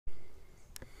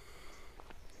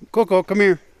Coco, come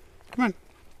here. Come on.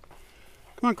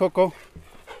 Come on, Coco.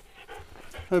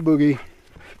 Hi, Boogie.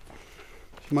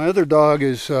 My other dog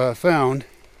is found.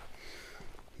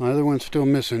 My other one's still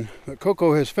missing. But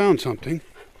Coco has found something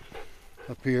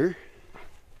up here.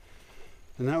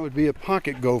 And that would be a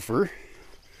pocket gopher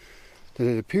that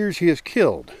it appears he has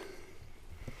killed.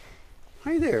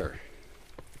 Hi there.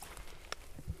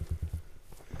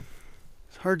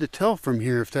 It's hard to tell from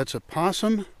here if that's a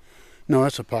possum. No,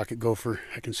 that's a pocket gopher.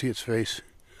 I can see its face.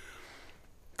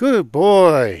 Good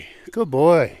boy. Good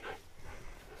boy.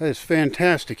 That is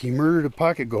fantastic. He murdered a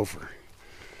pocket gopher.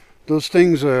 Those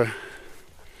things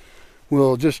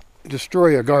will just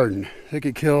destroy a garden. They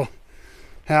could kill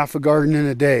half a garden in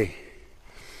a day.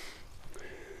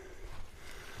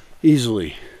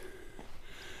 Easily.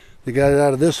 They got it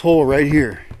out of this hole right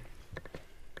here.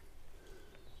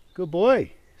 Good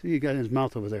boy. See, he got his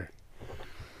mouth over there.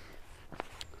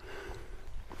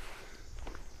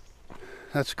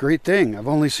 That's a great thing. I've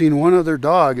only seen one other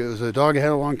dog. It was a dog I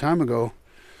had a long time ago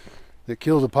that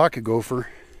killed a pocket gopher.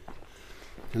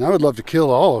 And I would love to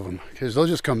kill all of them because they'll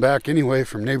just come back anyway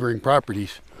from neighboring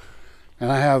properties.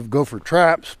 And I have gopher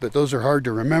traps, but those are hard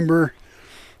to remember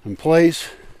and place.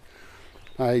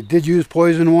 I did use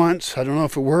poison once. I don't know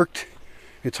if it worked.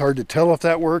 It's hard to tell if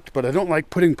that worked, but I don't like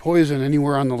putting poison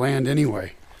anywhere on the land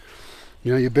anyway.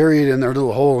 You know, you bury it in their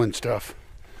little hole and stuff.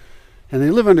 And they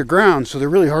live underground, so they're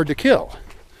really hard to kill.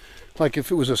 Like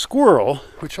if it was a squirrel,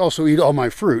 which also eat all my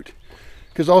fruit,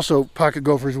 because also pocket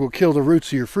gophers will kill the roots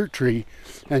of your fruit tree,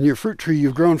 and your fruit tree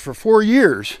you've grown for 4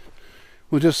 years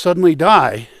will just suddenly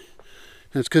die.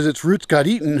 And it's because its roots got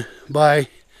eaten by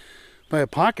a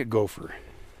pocket gopher.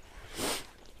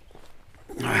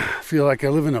 I feel like I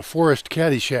live in a forest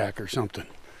Caddyshack or something.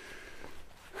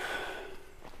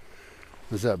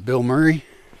 Was that Bill Murray?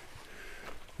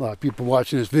 A lot of people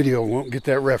watching this video won't get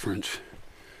that reference.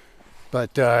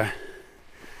 But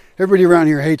everybody around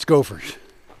here hates gophers.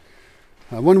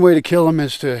 One way to kill them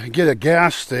is to get a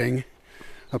gas thing,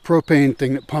 a propane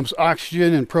thing that pumps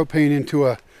oxygen and propane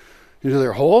into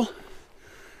their hole.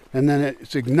 And then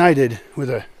it's ignited with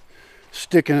a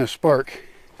stick and a spark.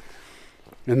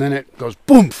 And then it goes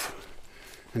boom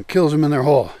and kills them in their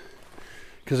hole.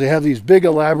 Because they have these big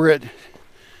elaborate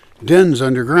dens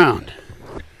underground.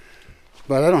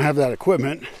 But I don't have that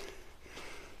equipment.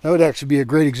 That would actually be a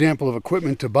great example of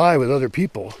equipment to buy with other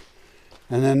people.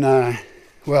 And then,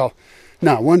 well,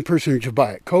 no, one person should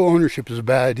buy it. Co-ownership is a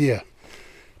bad idea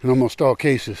in almost all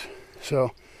cases.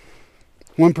 So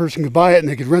one person could buy it and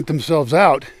they could rent themselves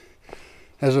out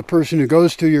as a person who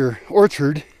goes to your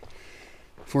orchard,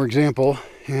 for example,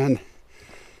 and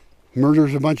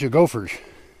murders a bunch of gophers.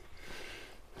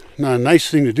 Not a nice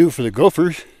thing to do for the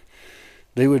gophers.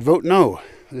 They would vote no.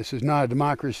 This is not a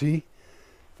democracy. In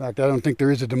fact, I don't think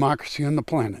there is a democracy on the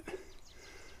planet.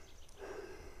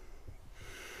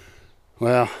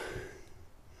 Well,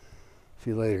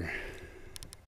 see you later.